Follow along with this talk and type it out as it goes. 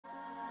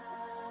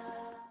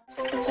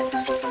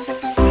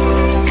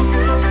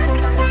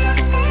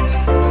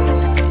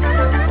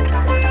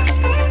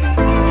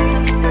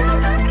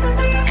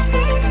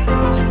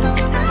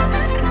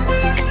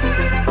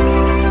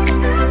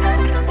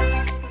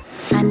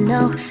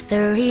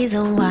The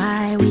reason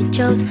why we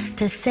chose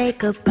to say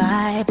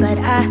goodbye, but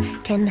I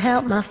can't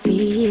help my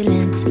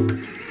feelings.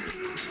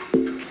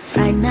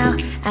 Right now,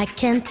 I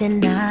can't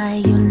deny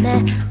you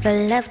never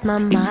left my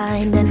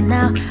mind, and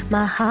now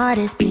my heart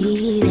is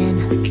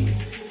bleeding.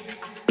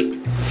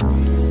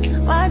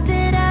 Why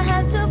did I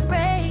have to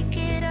break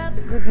it up?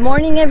 Good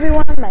morning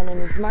everyone, my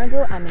name is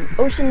Margaux. I'm an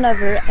ocean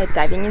lover, a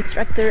diving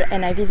instructor,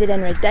 and I visit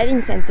and rate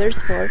diving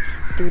centers for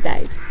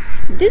Doodive.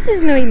 This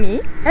is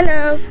Noémie.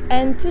 Hello!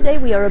 And today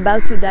we are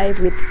about to dive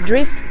with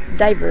drift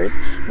divers.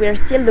 We are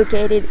still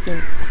located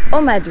in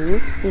Omadhoo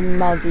in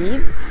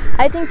Maldives.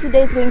 I think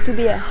today is going to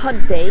be a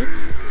hot day,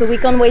 so we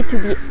can't wait to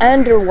be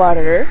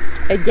underwater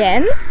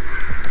again.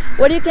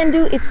 What you can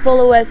do is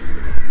follow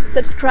us,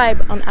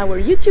 subscribe on our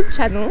YouTube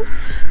channel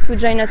to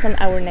join us on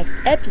our next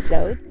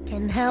episode.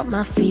 Can't help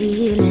my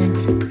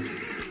feelings.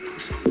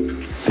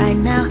 Right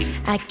now,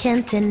 I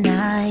can't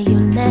deny you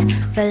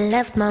never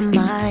left my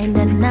mind,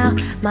 and now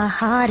my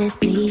heart is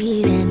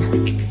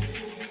bleeding.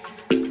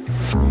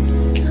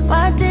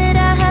 Why did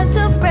I have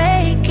to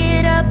break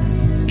it up?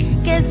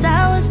 Guess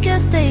I was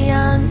just a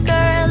young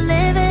girl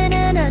living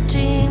in a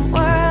dream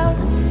world.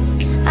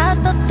 I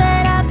thought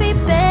that I'd be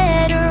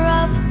better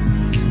off,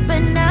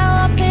 but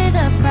now I pay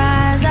the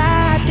price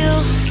I do.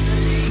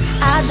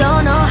 I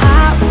don't know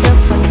how to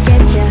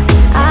forget you.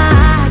 I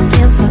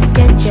can't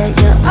forget you.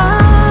 You're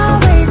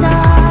always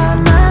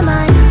on my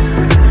mind.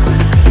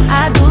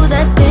 I do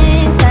the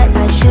things that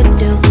I should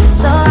do,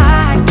 so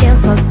I can't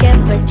forget,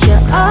 but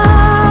you're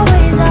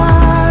always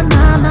on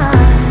my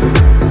mind.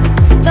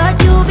 Thought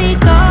you'd be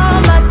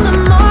gone by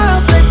tomorrow,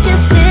 but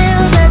you're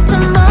still there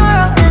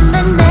tomorrow, and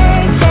the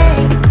next day,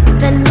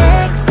 the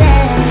next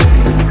day.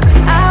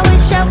 I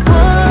wish I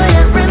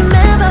wouldn't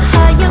remember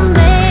how you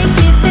make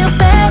me feel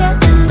better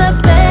in the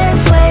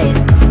best ways,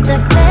 the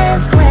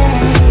best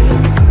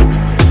ways.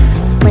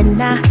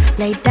 When I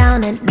lay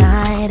down at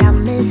night, I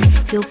miss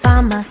you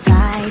by my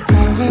side,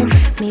 telling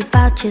me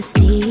about your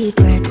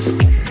secrets.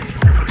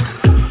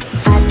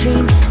 I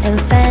dream and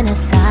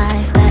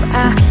fantasize that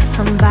I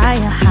come by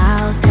your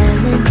house,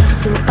 telling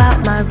you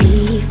about my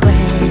regrets.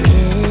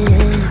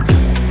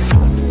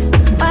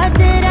 Why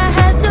did I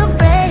have to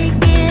break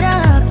it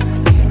up?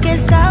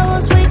 Guess I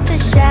was way too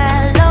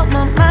shallow,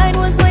 my mind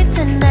was way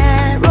too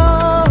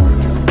narrow.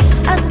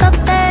 I thought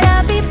that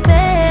I'd be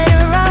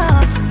better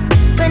off,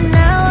 but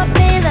now I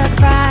pay the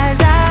price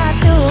I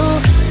do.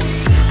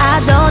 I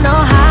don't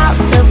know how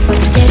to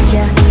forget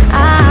you. I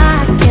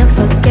can't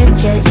forget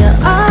you. You're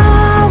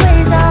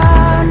always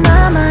on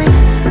my mind.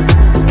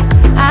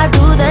 I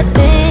do the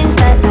things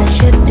that I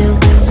should do,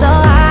 so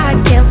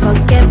I can't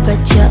forget, but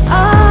you're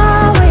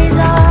always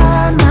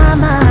on my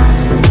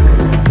mind.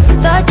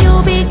 Thought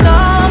you'd be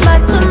gone by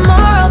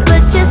tomorrow,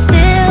 but you're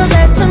still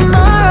there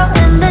tomorrow,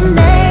 and the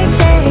next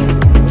day,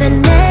 the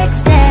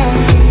next day.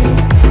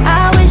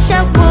 I wish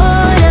I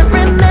wouldn't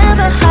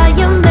remember how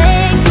you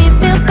make me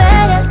feel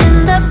better in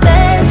the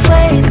best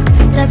ways,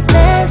 the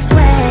best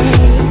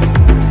ways.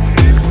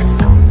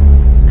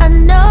 I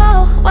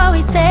know why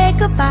we say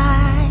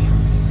goodbye,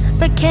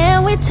 but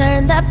can we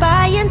turn that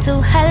bye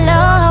into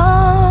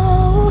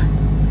hello?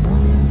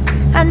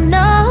 I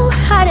know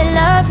how to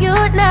love you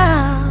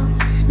now.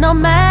 No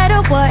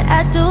matter what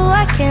I do,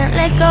 I can't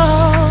let go.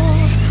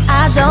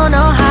 I don't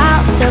know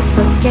how to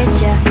forget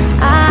you.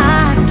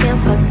 I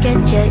can't forget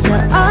you.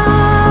 You're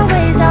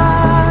always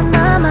on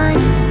my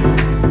mind.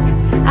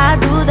 I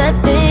do the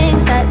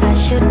things that I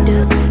should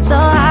do, so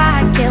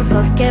I can't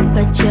forget,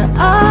 but you're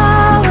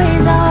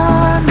always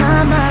on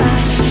my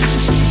mind.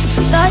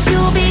 Thought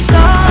you'd be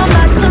gone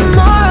by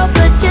tomorrow,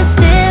 but you're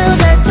still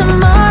there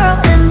tomorrow,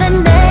 and the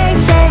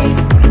next day,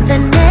 the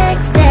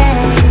next day.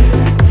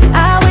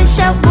 I wish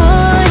I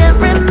wouldn't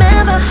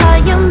remember how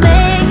you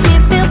make me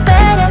feel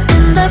better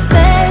in the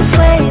best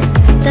ways,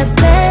 the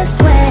best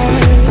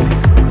ways.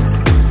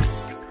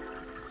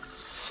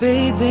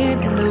 Bathing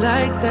in the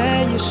light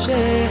that you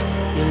share,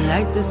 you're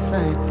like the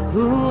sun.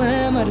 Who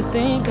am I to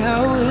think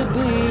how it would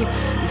be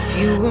if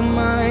you were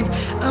mine?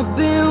 I've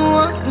been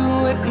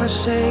walking with my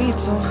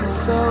shades on for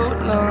so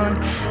long,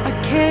 I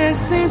can't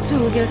seem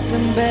to get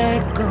them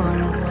back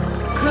on.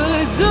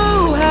 'Cause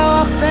ooh,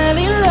 how I fell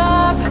in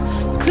love,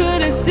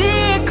 couldn't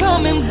see it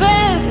coming,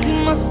 best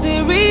in my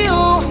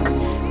stereo.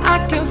 I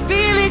can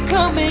feel it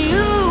coming,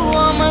 you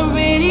on my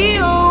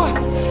radio.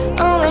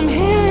 All I'm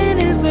hearing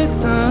is a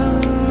song.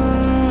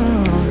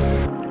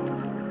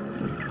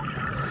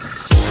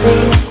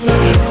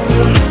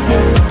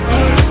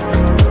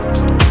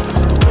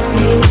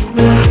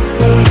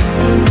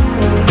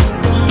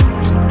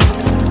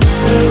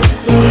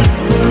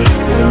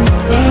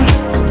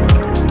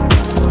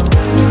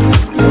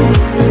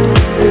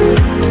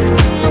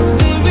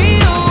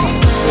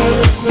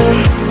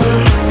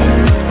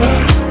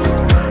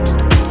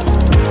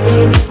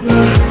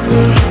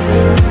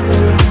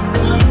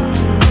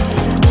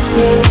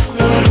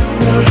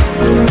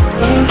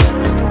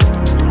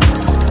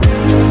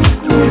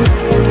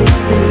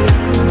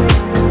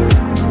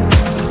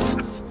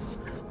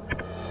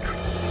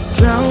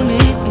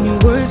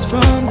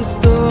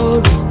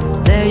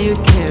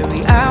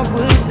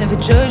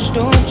 judge,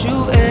 don't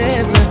you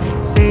ever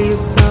say you're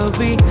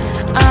sorry.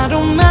 I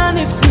don't mind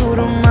if you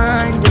don't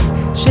mind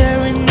it,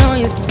 sharing all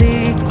your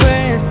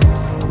secrets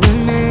with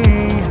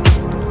me.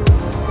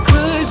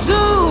 'Cause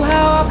ooh,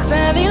 how I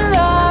fell in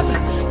love,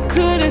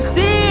 couldn't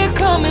see it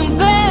coming,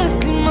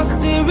 blasting my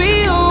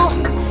stereo.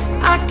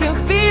 I can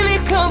feel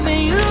it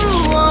coming, you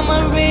on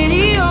my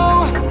radio.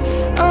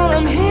 All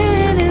I'm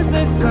hearing is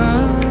a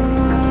song.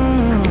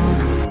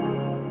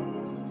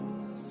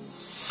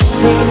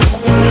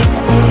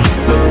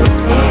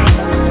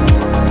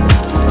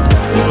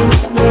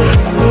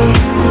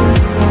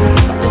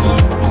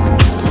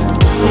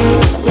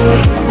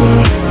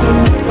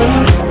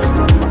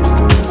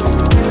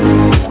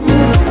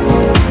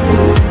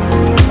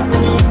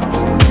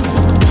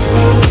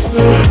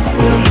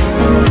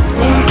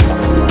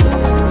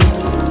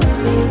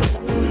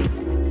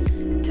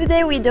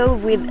 Today we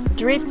dove with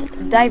drift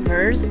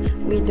divers.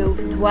 We dove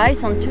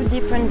twice on 2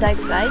 different dive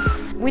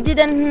sites. We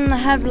didn't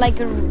have like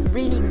a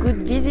really good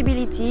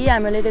visibility.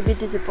 I'm a little bit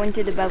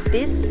disappointed about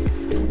this.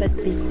 But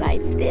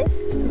besides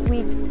this,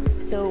 we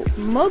saw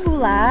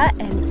mogula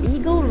and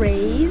eagle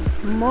rays,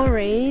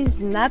 morays,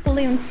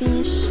 Napoleon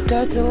fish,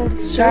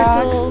 Turtles,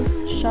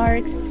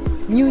 sharks,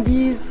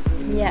 nudies.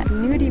 yeah,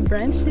 nudie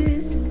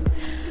branches.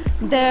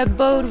 The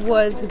boat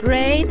was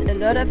great, a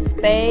lot of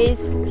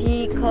space,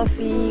 tea,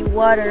 coffee,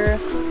 water,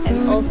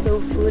 and also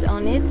food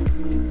on it.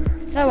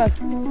 That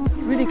was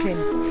really clean.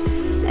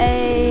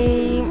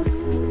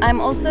 I'm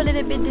also a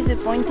little bit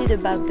disappointed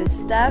about the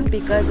staff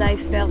because I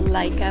felt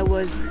like I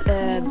was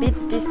a bit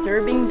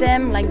disturbing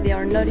them, like they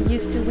are not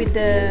used to with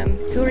the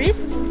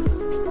tourists.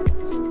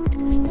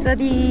 So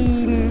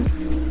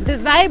the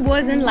vibe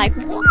wasn't like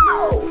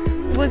wow,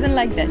 it wasn't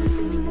like this.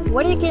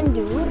 What you can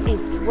do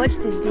is watch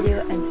this video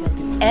until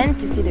the end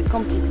to see the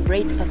complete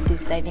rate of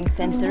this diving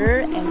center,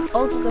 and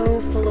also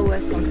follow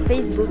us on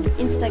Facebook,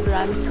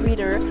 Instagram,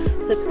 Twitter,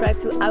 subscribe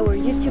to our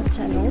YouTube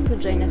channel to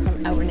join us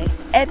on our next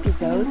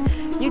episode.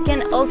 You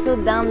can also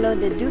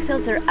download the Do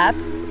Filter app.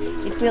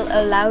 It will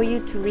allow you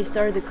to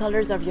restore the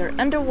colors of your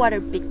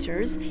underwater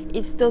pictures.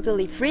 It's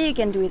totally free, you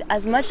can do it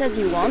as much as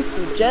you want,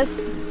 so just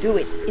do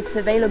it. It's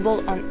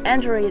available on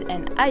Android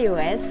and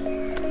iOS.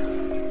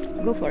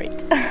 Go for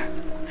it.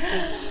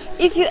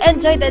 If you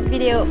enjoyed that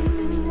video,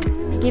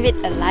 give it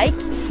a like.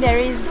 There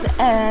is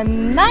a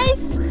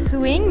nice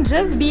swing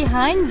just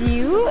behind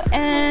you,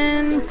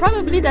 and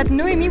probably that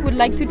Noémie would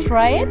like to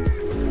try it.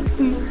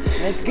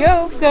 Let's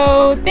go!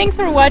 So thanks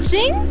for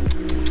watching,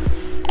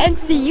 And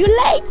see you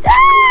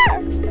later!